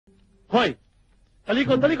Hoy!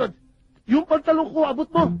 Talikod, talikod! Yung pantalong ko, abot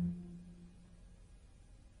mo!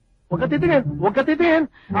 Huwag ka titingin! Huwag ka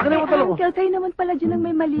titingin! Akin na yung pantalong ko! Uncle, kayo naman pala dyan ang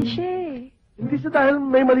may mali siya eh. Hindi sa dahil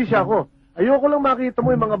may mali siya ako. Ayoko lang makita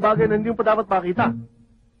mo yung mga bagay na hindi mo pa dapat makita.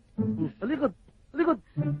 Talikod! Talikod!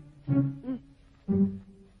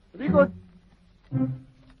 Talikod!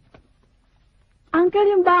 Uncle,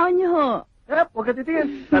 yung baon niyo ho. Huwag ka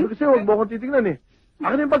titingin. Sabi ko sa'yo, huwag mo akong titingnan eh.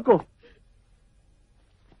 Akin na yung bag ko.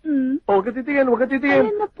 Huwag ka titingin, huwag ka titingin.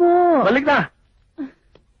 Ayan na po. Balik na!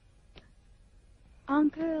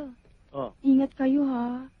 Uncle, ingat kayo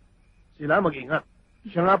ha. Sila mag-ingat.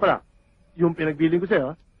 Siya nga pala, yung pinagbiling ko sa'yo,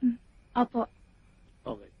 ha? Opo.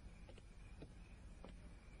 Okay.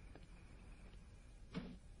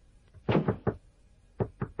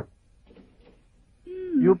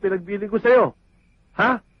 Yung pinagbiling ko sa'yo,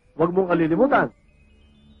 ha? Huwag mong kalilimutan.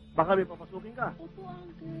 Baka may papasukin ka. Opo,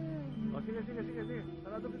 Uncle. Sige.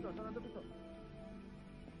 Sarado dito.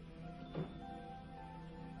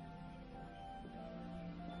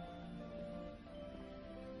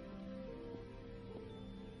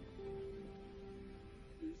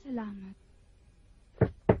 Salamat.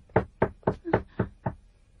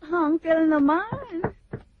 Uncle naman.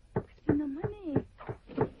 Kasi naman eh.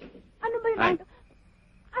 Ano ba yun, Uncle?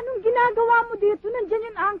 Anong ginagawa mo dito? Nandiyan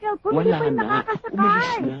yung uncle ko. Hindi pa yung nakakasakay.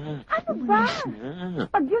 Umalis na. Ano ba?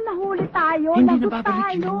 Pag yun nahuli tayo, hindi lagot na babalik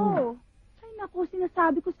tayo. yun. Ay naku,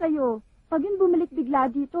 sinasabi ko sa'yo. Pag yun bumalik bigla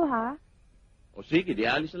dito, ha? O sige, di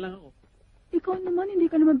alis na lang ako. Ikaw naman, hindi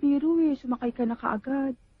ka naman biro eh. Sumakay ka na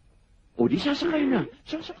kaagad. O di sasakay na.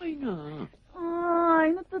 Sasakay na.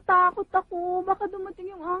 Ay, natatakot ako. Baka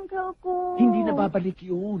dumating yung uncle ko. Hindi na babalik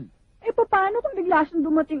yun. Eh, paano kung bigla siyang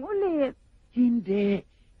dumating ulit? Hindi.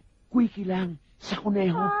 Quickie lang. Sa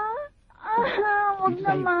kuneho. Wag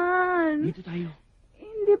naman. Dito tayo.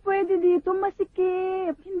 Hindi pwede dito,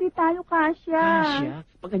 masikip. Hindi tayo kasya. Kasya?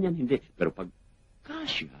 Pag ganyan, hindi. Pero pag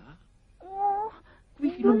kasya,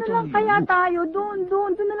 quickie Doon lang na lang tayo. kaya tayo.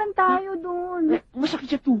 Doon na lang tayo, doon.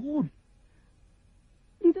 Masakit sa tuhod.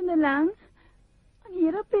 Dito na lang? Ang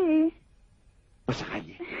hirap eh.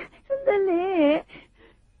 Masakay eh. Sandali.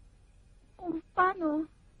 Paano?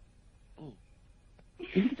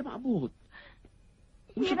 Hindi kita maabot.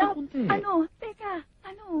 Usap Hirap. ka konti. Teka,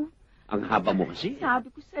 Ang haba mo kasi.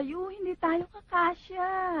 Sabi ko sa'yo, hindi tayo kakasya.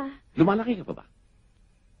 Lumalaki ka pa ba?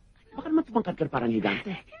 Baka naman tumangkad ka parang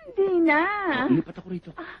higante. Hindi na. Ilipat ako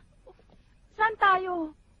rito. Saan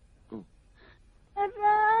tayo? Oh.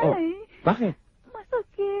 Aray. Bakit?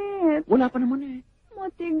 Masakit. Wala pa naman eh.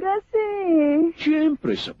 Matigas eh.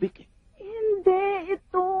 Siyempre, sabik eh. Hindi,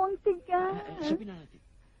 ito ang tigas. Sabi na natin.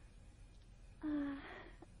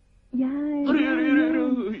 Yan.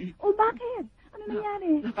 Aray. O bakit? Ano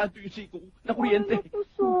nangyari? Nakato yung siko ko. Nakuryente. Naku,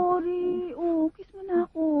 sorry. Kiss mo na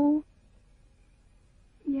ako.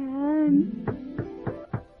 Yan.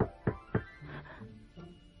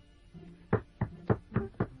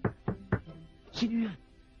 Sino yan?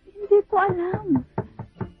 Hindi ko alam.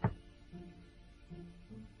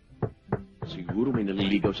 Siguro may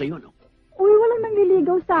naliligaw sa'yo, no? Uy, walang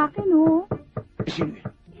nangliligaw sa akin, oh. Sino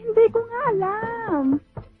yan? Hindi ko nga alam.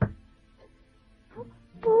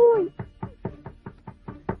 Uy.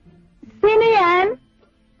 Sino yan?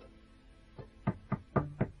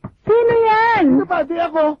 Sino yan? Pati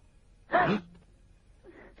ako!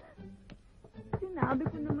 Sinabi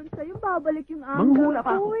ko naman sa'yo, babalik yung Manghula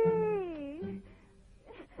pa ako. ko eh.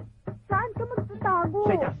 Saan ka magtatago?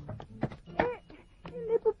 Sa itas.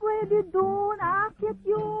 Hindi po pwede doon. Aakyat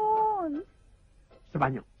yun. Sa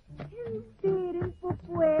banyo. Hindi rin po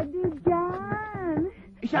pwede dyan.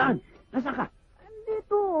 Saan? Nasaan ka?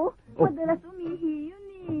 Andito. Madalas umihi yun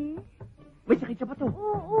eh. May sakit sa bato.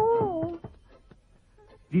 Oo.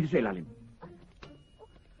 Dito sa ilalim.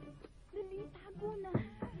 Dali, tago na.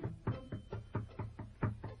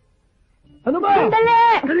 Ano ba? Sandali!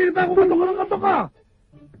 Kanina pa ako katok ka!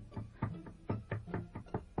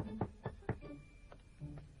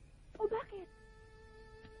 O bakit?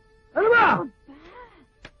 Ano ba?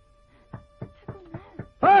 Tago na.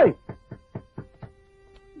 Hoy!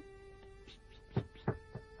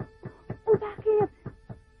 O bakit?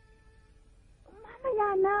 Mamaya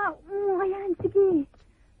na. Ayan, sige.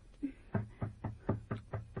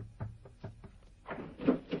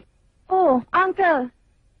 Uncle.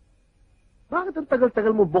 Bakit ang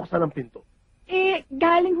tagal-tagal mo buksan ang pinto?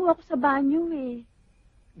 Galing ho ako sa banyo eh.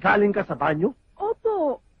 Galing ka sa banyo?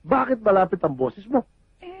 Opo. Bakit malapit ang boses mo?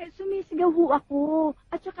 Sumisigaw ho ako.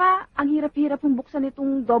 At saka, ang hirap-hirap yung buksan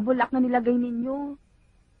itong double lock na nilagay ninyo.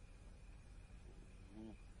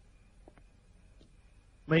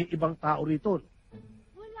 May ibang tao rito.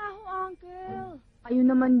 Wala ho, Uncle. Ayun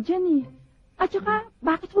naman dyan eh. At saka,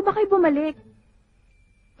 bakit po ba kayo bumalik?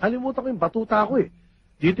 Kalimutan ko yung batuta ko eh.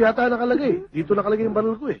 Dito yata nakalagay. Dito nakalagay yung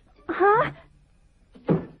baril ko eh. Ha?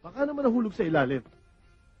 Baka naman nahulog sa ilalim.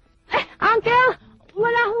 Eh, Uncle!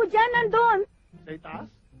 Wala ho dyan, nandun. Sa itaas?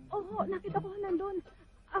 Oo, nakita ko nandun.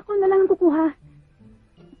 Ako na lang kukuha.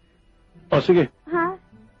 O, sige. Ha?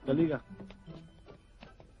 Dali ka.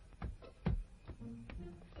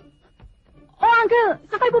 Oh, Uncle!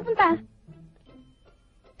 Saan kayo pupunta?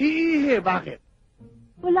 Iihe, bakit?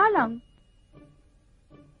 Wala lang.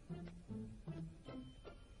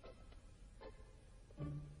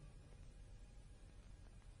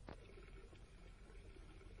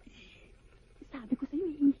 Sabi ko sa'yo,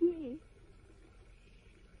 iihi eh.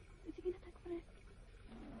 Sige na, tayo pa rin.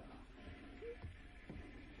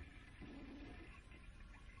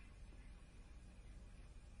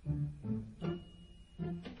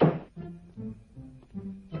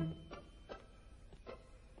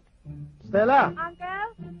 Stella, Uncle?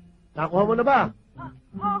 nakuha mo na ba?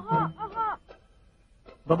 Oho, oho.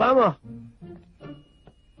 Baba mo.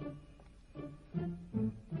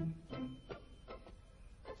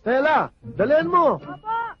 Stella, dalian mo.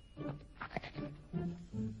 Opo.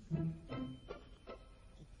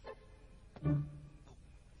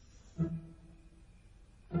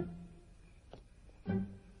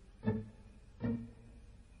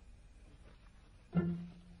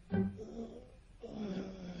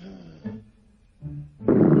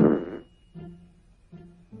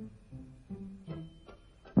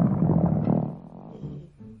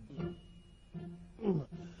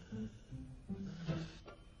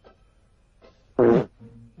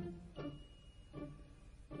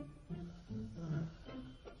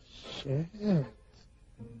 Shit.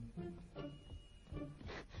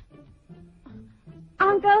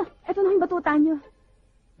 Uncle, eto na yung batuta niyo.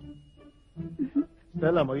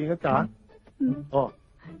 Stella, mag-ingat ka, ha? Hmm. Oh,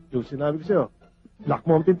 yung sinabi ko sa'yo, lock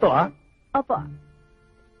mo ang pinto, ha? Opo. Ay.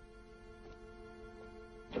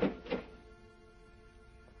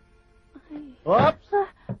 Oops! Ah,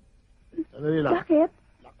 Sandali lang. bakit?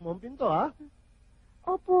 Lock mo ang pinto, ha?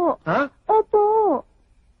 Opo. Ha? Opo.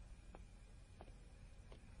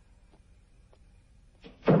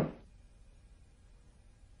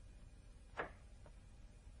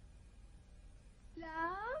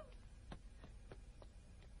 Love?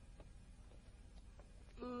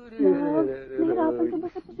 Love, nahirapan ka ba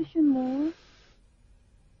sa posisyon mo?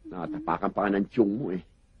 Nakatapakan pa ka ng tiyong mo eh.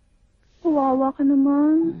 Kawawa ka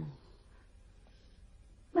naman.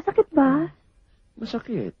 Masakit ba?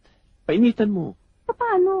 Masakit. Painitan mo.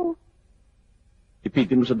 Paano?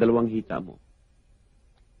 Ipitin mo sa dalawang hita mo.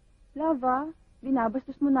 Love,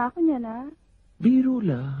 binabastos mo na ako niyan, Biro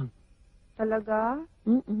lang. Talaga?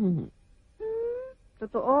 Mm-mm.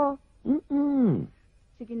 Totoo. Mm-mm.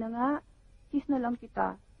 Sige na nga. Kiss na lang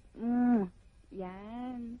kita.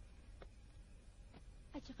 Yan.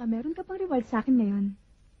 At saka meron ka pang reward sa akin ngayon.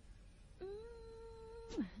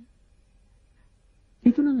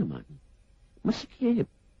 Dito na naman. Masikip.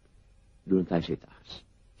 Doon tayo sa itaas.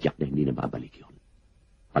 Tiyak na hindi na babalik yun.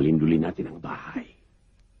 Palindulin natin ang bahay.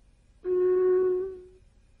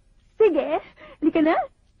 Sige. Lika na.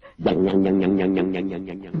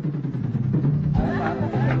 Yang.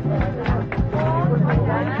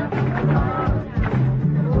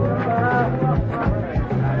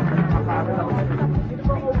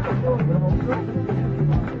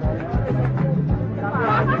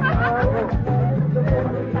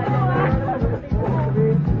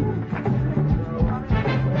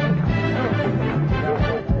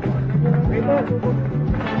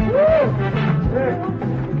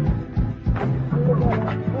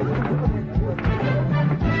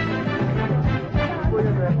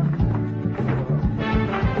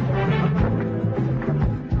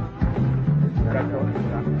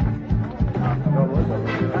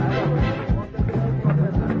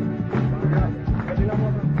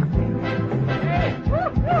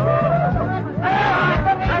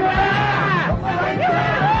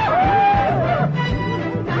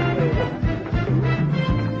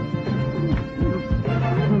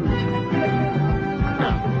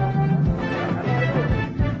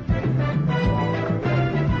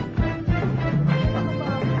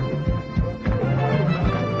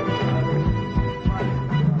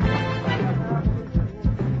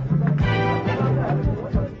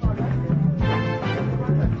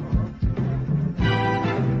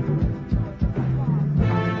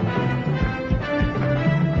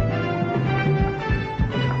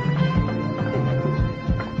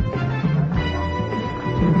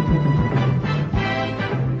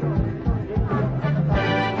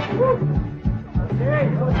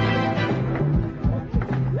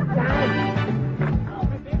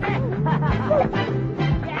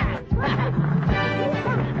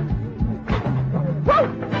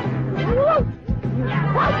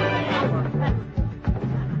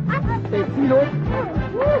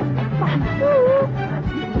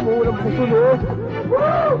 ng puso, no?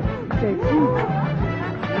 Sexy.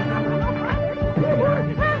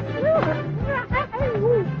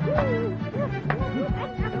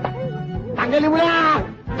 Tanggalin mo na!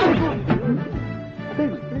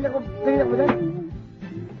 Babe, tingnan ko dyan.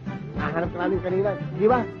 Nahanap ka namin kanina, di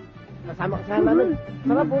ba? Kasama ka sa namin.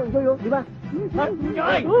 Sarap po, enjoy, di ba?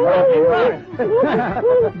 Enjoy!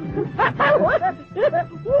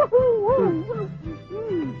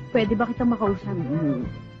 Pwede ba kitang makausap?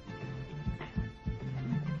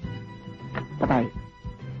 Patay.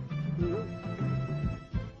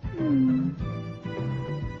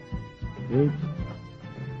 Babe.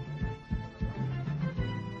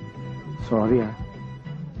 Sorry, ah.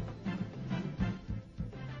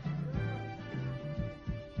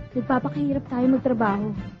 Nagpapakahirap tayo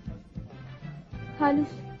magtrabaho.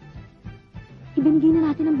 Halos, ibinigay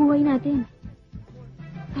na natin ang buhay natin.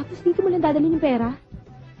 Tapos dito mo lang dadalhin yung pera?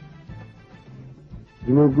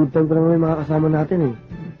 Good time pa naman yung mga kasama natin, eh.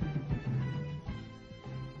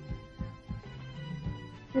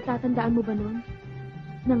 Natatandaan mo ba nun?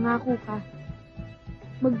 Nangako ka.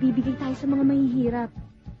 Magbibigay tayo sa mga mahihirap.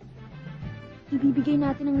 Ibibigay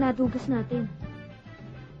natin ang nadugas natin.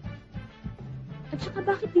 At saka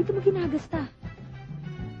bakit dito mo ginagasta?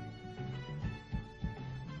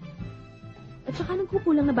 At saka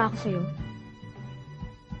nagkukulang na ba ako sa'yo?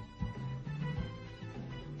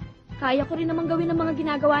 Kaya ko rin namang gawin ang mga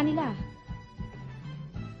ginagawa nila.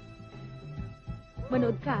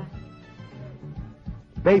 Manood ka.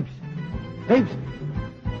 Babes! Babes!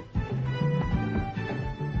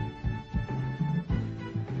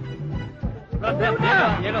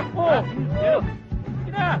 Yelo! Oh! Yelo!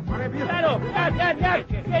 Yan! Yan! Yan!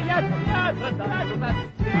 Yan!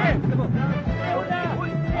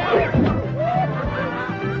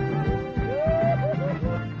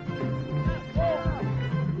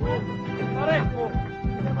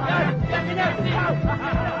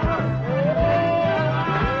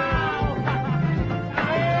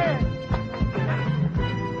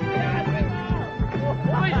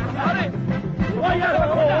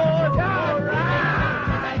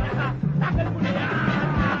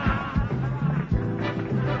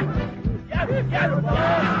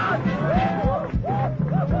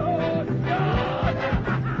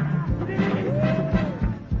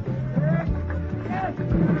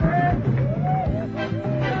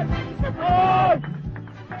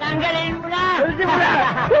 Tanggalin mo na!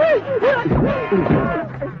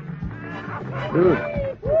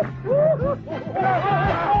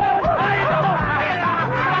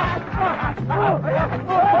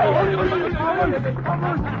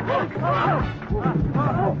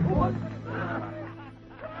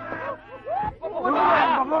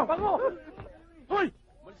 Hoy!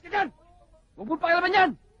 Umalis ka dyan! Huwag mo pakialaman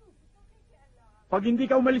yan! Pag hindi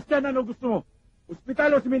ka umalis dyan, ano gusto mo?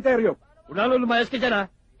 Ospital o sementeryo? Kung lalo lumayas ka dyan, ha?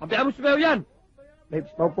 Pabayaan mo si Beo yan!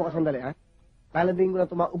 Babes, maupo ka sandali, ha? Talandin ko na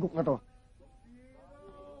tumaugok na to.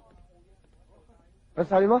 Ano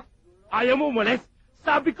sabi mo? Ayaw mo umalis?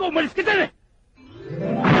 Sabi ko, umalis ka dyan, eh!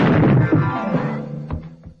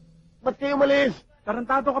 Ba't kayo umalis?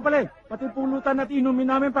 Tarantado ka pala eh. Pati pulutan at inumin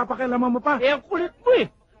namin, papakialaman mo pa. Eh, ang kulit mo, eh!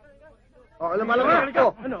 O, alam na.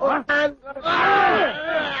 Ano, ha?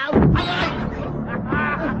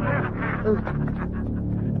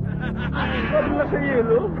 Sabi na sa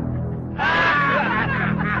yelo.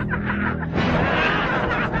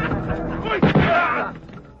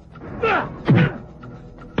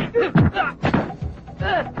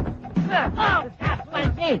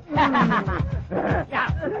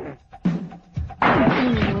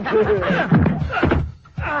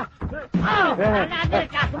 Another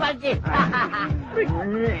casualty!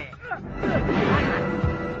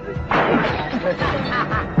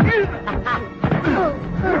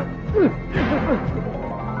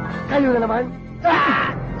 Kayo na naman.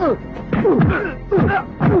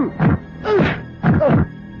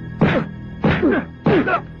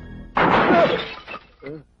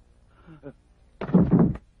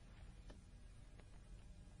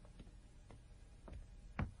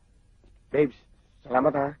 Babes,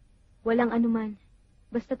 salamat ha. Walang anuman.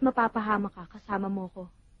 Basta't mapapahama ka, kasama mo ko.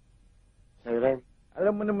 Sa'yo rin.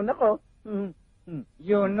 Alam mo naman ako.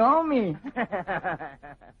 You know me.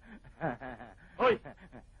 Hoy!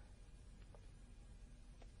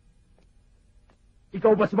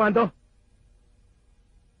 Ikaw ba si Mando?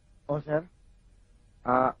 O, sir?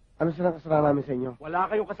 Ano silang kasalanan namin sa inyo? Wala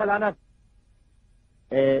kayong kasalanan.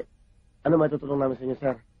 Ano may tutulong namin sa inyo,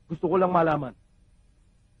 sir? Gusto ko lang malaman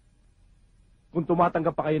kung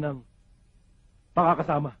tumatanggap pa kayo ng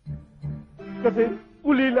pakakasama. Kasi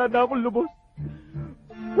ulila na akong lubos.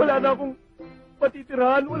 Wala na akong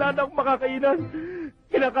patitirahan, wala na akong makakainan.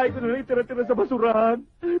 Kinakain ko na lang tira-tira sa basurahan.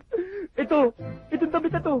 Itong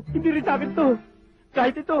damit na to, hindi rin sa akin to.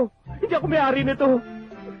 Kahit ito, hindi ako may-ari nito.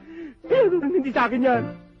 Hindi sa akin yan.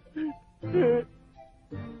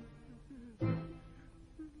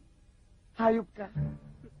 Hayop ka.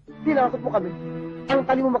 Tinakot mo kami. Ang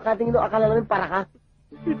tali mo makatingin doon, akala namin para ka.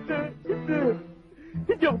 Hindi.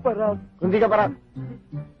 Hindi ako parang. Kung di ka para,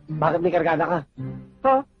 bakit may kargada ka?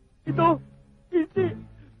 Ha? Ito? Hindi.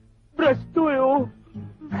 Brush to oh.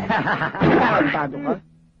 Tarantado ka?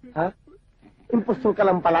 Ha? Impostor ka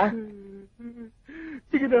lang pala?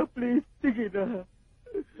 Sige na, please. Sige na.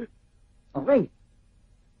 Okay.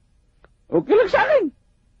 Okay lang sa akin.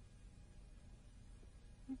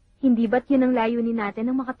 Hindi ba't yun ang layunin natin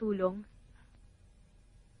ng makatulong?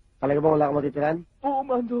 Talaga ba wala kang matitiran? Oo,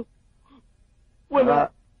 Mando.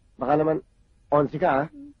 Wala. Baka naman, 11 ka, ha?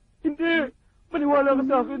 Hindi. Maniwala ka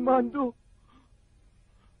sa akin, Mando.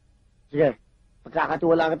 Sige,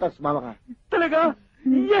 pagkakatiwala kita, sumama ka. Talaga?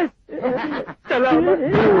 Yes! Salamat.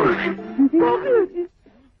 Bakit?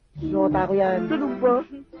 Siyota ko yan. Ganun ba?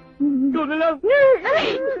 Ikaw na lang.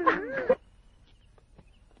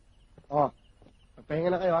 Oh,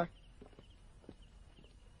 magpahinga na kayo, ha?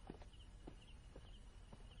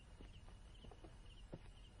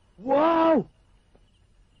 Wow!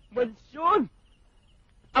 Mansyon!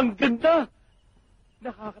 Ang ganda!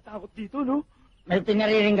 Nakakatakot dito, no? May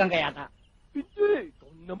pinariringgan ka yata. Hindi!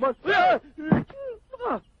 Ikaw naman! Ah!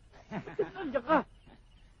 Baka! Nandiyan ka!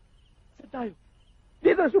 Saan tayo?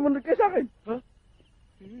 Dito, sumunod kayo sa akin. Ha?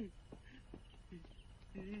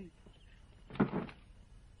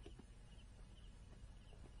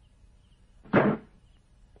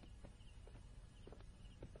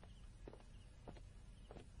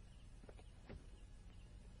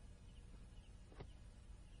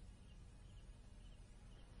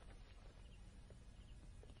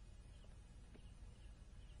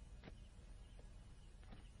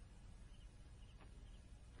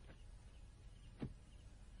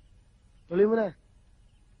 Tuloy mo na.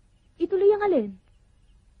 Ituloy ang alin?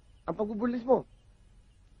 Ang pagbubulis mo.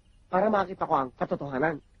 Para makita ko ang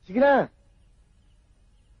katotohanan. Sige na.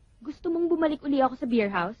 Gusto mong bumalik uli ako sa beer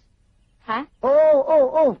house? Ha?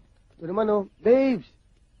 Oo. Ito naman, oh. Babes.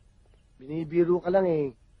 Binibiro ka lang,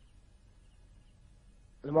 eh.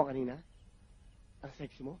 Alam mo kanina? Ang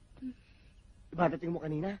sexy mo. Iba dating mo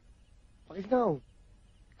kanina. Pakis na, oh.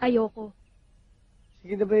 Ayoko.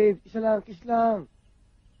 Sige na, babe. Isa lang, kiss lang.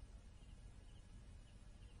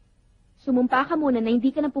 Sumumpa ka muna na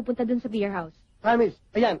hindi ka na pupunta dun sa beer house. Promise.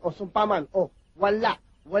 Ayan, o sumpaman. O, wala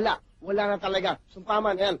na talaga.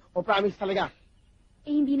 Sumpaman, ayan. O promise talaga.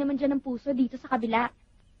 Eh, hindi naman dyan ang puso dito sa kabila.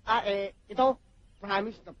 Ito,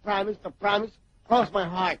 promise, cross my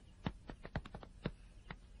heart.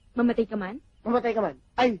 Mamatay ka man? Mamatay ka man.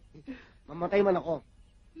 Ay, mamatay man ako.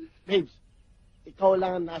 Babes, ikaw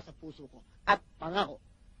lang ang nasa puso ko. At pangako,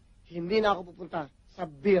 hindi na ako pupunta sa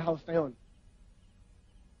beer house na yon.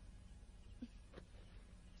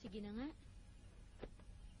 Sige na nga.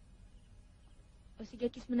 O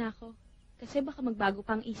sige, kiss mo na ako. Kasi baka magbago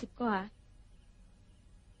pa ang isip ko, ha?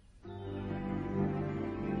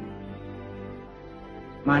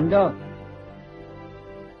 Mando,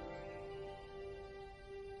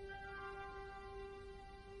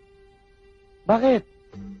 Bakit?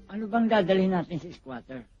 ano bang dadalhin natin sa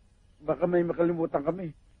squatter? Baka may makalimutan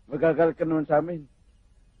kami. Magagalit ka naman sa amin.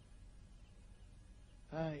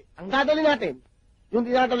 Ay, ang dadali natin, yung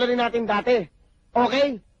dinadala rin natin dati.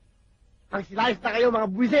 Okay? Ang silayas na kayo, mga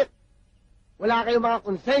buwisit. Wala kayong mga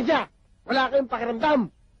konsensya. Wala kayong pakiramdam.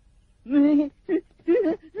 Uy,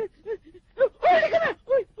 ka na!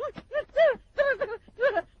 Uy!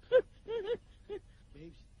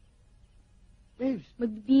 Babes,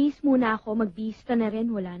 Magbihis muna ako. Magbihis ka na rin.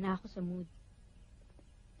 Wala na ako sa mood.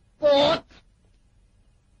 pot!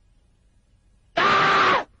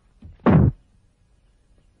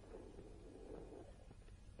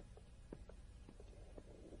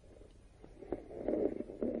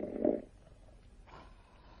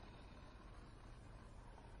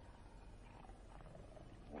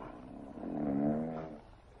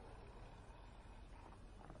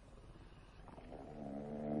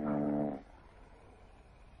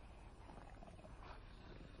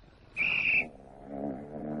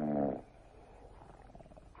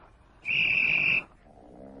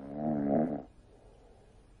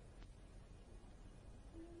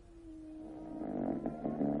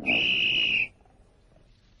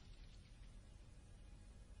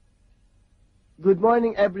 Good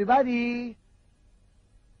morning, everybody!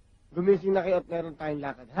 Gumising na kayo at meron tayong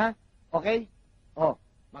lakad, ha? Okay? Oh,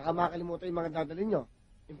 baka makalimutan yung mga dadalhin nyo.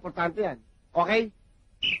 Importante yan. Okay?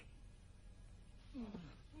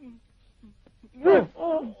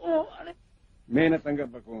 May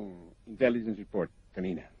natanggap akong intelligence report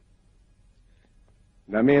kanina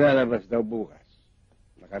na may lalabas daw bukas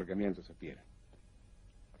na kargamento sa pier.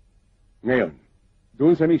 Ngayon,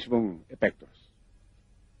 doon sa mismong epektos,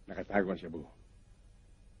 nakatago ang Shabu.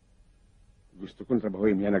 Gusto kong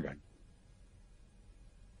trabahuin yan agad.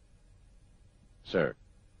 Sir,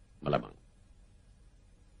 malamang.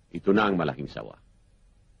 Ito na ang malaking sawa.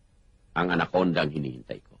 Ang anaconda ang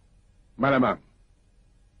hinihintay ko. Malamang.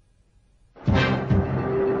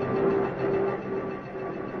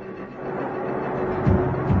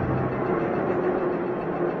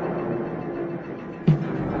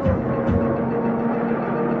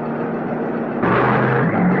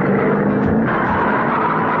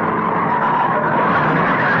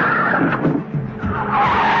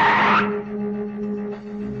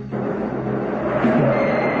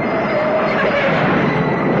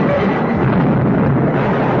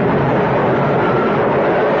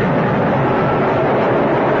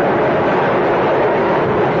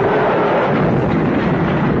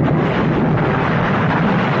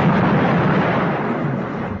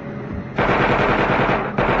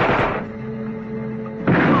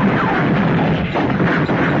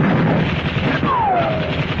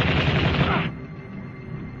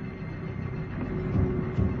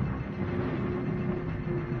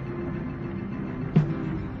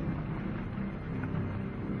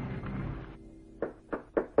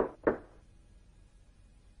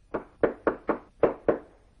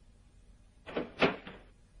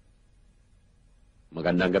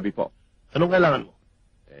 Magandang gabi po. Anong kailangan mo?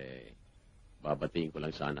 Babatiin ko lang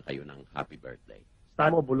sana kayo ng happy birthday.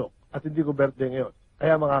 Saan mo bulok? At hindi ko birthday ngayon.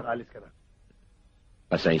 Kaya makakaalis ka na.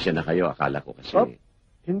 Pasensya na kayo, akala ko kasi... Stop.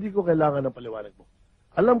 Hindi ko kailangan ng paliwanag mo.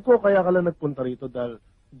 Alam ko kaya ka lang nagpunta rito dahil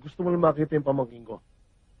gusto mo lang makita yung pamangking ko.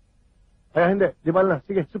 Kaya hindi. Di ba na?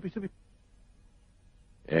 Sige, supi.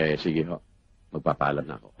 Sige ho. Magpapaalam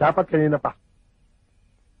na ako. Dapat kanina pa.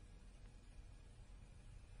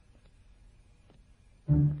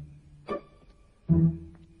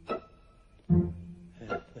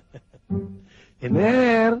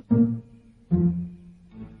 Iner!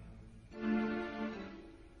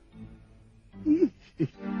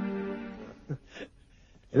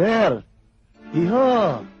 Iner! Iho!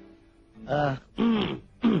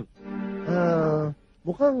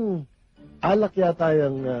 Mukhang alak yata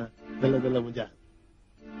yung dala-dala mo dyan.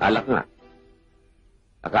 Alak nga.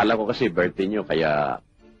 Akala ko kasi birthday nyo, kaya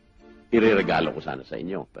ireregalo ko sana sa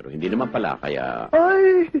inyo. Pero hindi naman pala, kaya...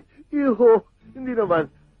 Ay! Iho! Hindi naman.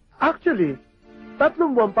 Actually, 3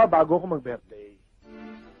 buwan pa bago ako mag-birthday.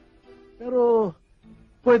 Pero,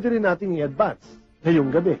 pwede rin nating i-advance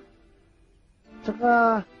ngayong gabi.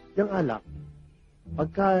 Tsaka, yung alak,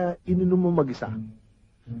 pagka ininom mo mag-isa,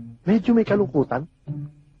 medyo may kalungkutan.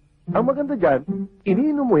 Ang maganda dyan,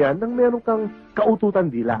 iniinom mo yan nang meron kang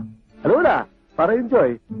kaututan dila. Alam mo na, para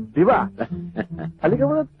enjoy. Di ba? Halika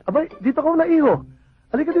mo na. Abay, dito ka na, iho.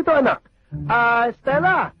 Halika dito, anak.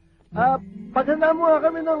 Stella, paghanda mo nga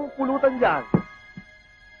kami ng pulutan dyan.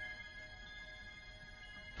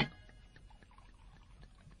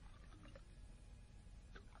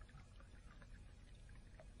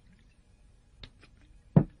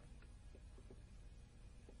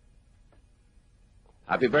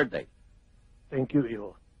 Happy birthday. Thank you,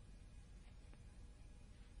 iho.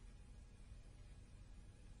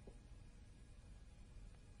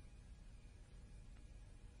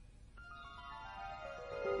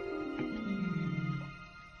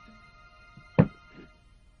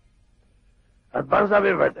 Advance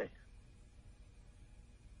happy birthday.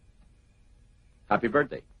 Happy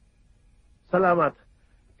birthday. Salamat.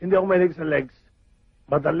 Hindi ako mahilig sa legs.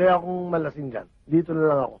 Madali akong malasing dyan. Dito na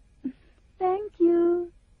lang ako. Thank you.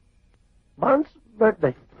 Bon's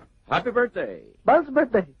birthday. Happy birthday. Bon's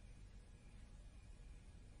birthday.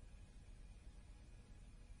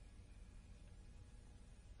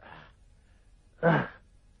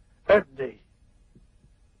 Birthday.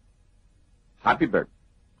 Happy birthday.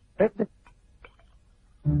 Birthday.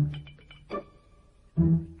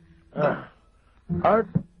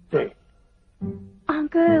 Birthday.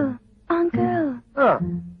 Uncle. Ah.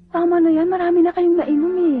 Tama na yan. Marami na kayong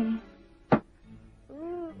nainom eh.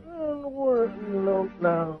 Ano ko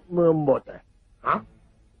na mambote? Ha?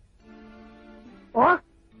 Oh?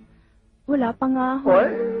 Wala pa nga ho. Oy?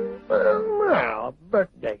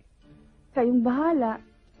 Birthday. Kayong bahala.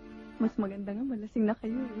 Mas maganda nga malasing na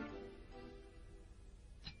kayo eh.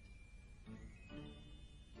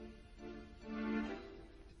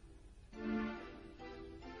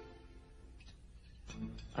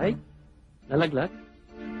 Ay, nalaglag.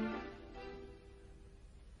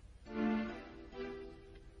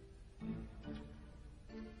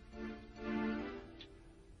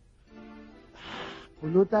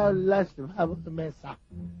 Pulutan las debajo de mesa.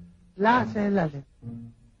 Las ilalim.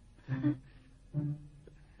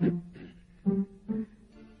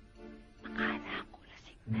 Akala ko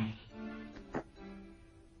lasing na eh.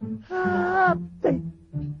 Happy.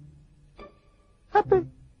 Happy.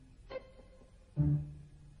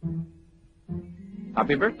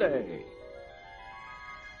 Happy birthday!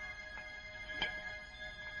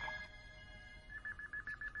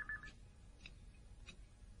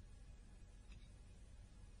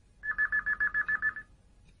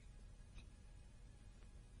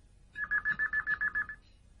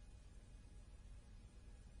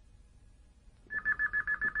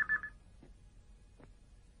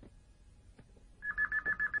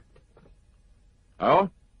 Oh?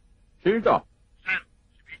 Sino ito?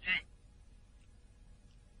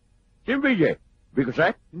 Sino BJ?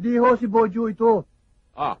 Bicosek? Hindi ho si Bojo ito.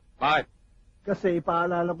 Ah, bakit? Kasi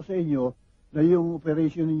ipaalala ko sa inyo na yung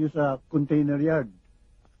operation ninyo sa container yard.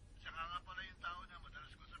 Saka nga pala yung tao na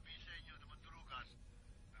madalas ko sabihin sa inyo na magdurugas.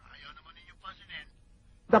 Ayaw naman ninyong pansinin.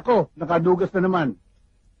 Dako, nakadugas na naman.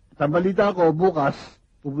 At ang balita ko, bukas,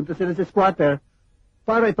 pupunta sila sa squatter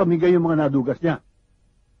para ipamigay yung mga nadugas niya.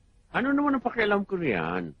 Ano naman ang pakialam ko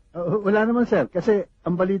riyan? Wala naman, sir. Kasi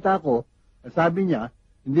ang balita ko, sabi niya,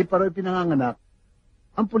 hindi pa raw pinanganganak,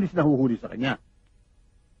 ang pulis na huhuli sa kanya.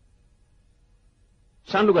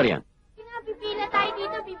 Saan lugar yan? Pipila tayo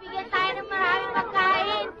dito, bibigyan tayo ng maraming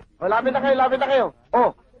pagkain. Oh, lapit na kayo.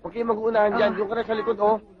 Oh, huwag kayong mag-uunahan dyan. Yung ka na sa likod,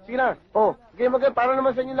 oh. Sige na. Oh, sige para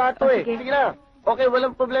naman sa inyo lahat to, eh. Sige na. Okay,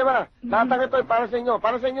 walang problema. Lahat ng ito, para sa inyo.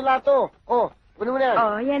 Para sa inyo lahat to. Oh, kunin mo na yan.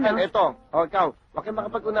 Oh, yan, oh. Ito. Oh, ikaw. Huwag kayong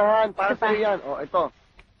makapag-unahan. Para sa iyo yan. Oh, ito.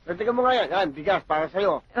 Tignan mo nga yan. Yan, bigas, para sa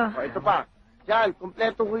iyo. Oh, ito pa. Yan,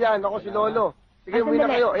 kumpleto ko yan. Ako si Lolo. Sige, uwi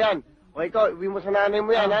na kayo. Ayan. O ikaw, uwi mo sa nanay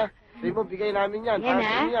mo yan, ha? Sige mo, bigay namin yan. Para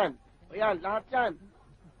sa inyo yan. O yan, lahat yan.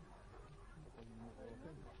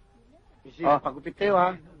 Missy, pagupit kayo,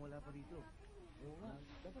 ha?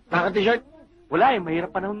 Naka-t-shirt? Wala eh,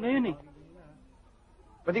 mahirap panahon ngayon eh.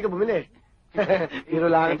 Pwede ka bumili.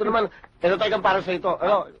 Hiro lang. Ito naman, ito tayo kang para sa ito.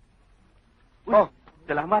 Ano? Oh,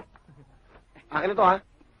 Salamat. akin ito, ha?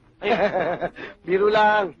 Biro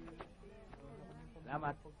lang.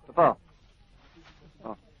 Salamat. Ito po.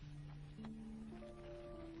 Oh.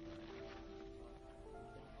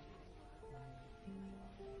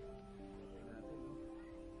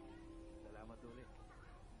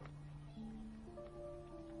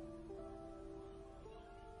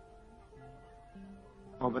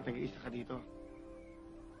 Oh, ba't nag-iisa ka dito?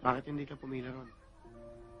 Bakit hindi ka pumila ron?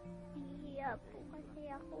 Iya po kasi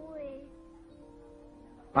ako eh.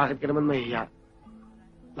 Bakit ka naman mahihiya?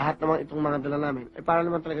 Lahat naman itong mga dala namin, ay para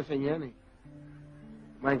naman talaga sa inyo yan eh.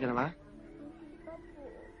 Kumain ka na ba?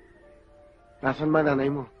 Nasaan ba nanay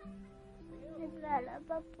mo?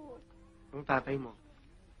 Naglalaba po. Ang tatay mo?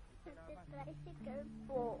 Nagtitricycle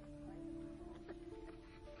po.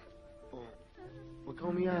 Oh, huwag ka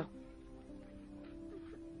umiyak.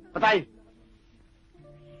 Patay!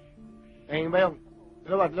 Ayun ba yung?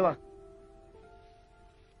 Dalawa.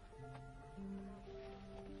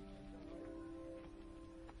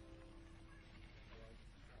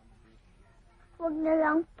 Huwag na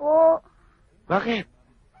lang po. Bakit?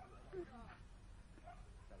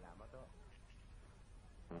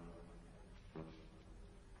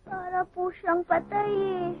 Para po siyang patay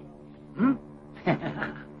eh. Hmm?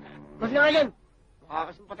 Kasi nga yan.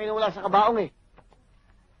 Mukha kasing patay na wala sa kabaong eh.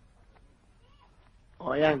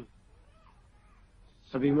 O, ayan.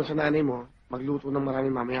 Sabihin mo sa nanay mo, magluto ng marami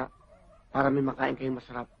mamaya para may makain kayong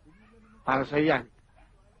masarap. Para sa'yo yan.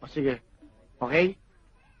 O sige. Okay?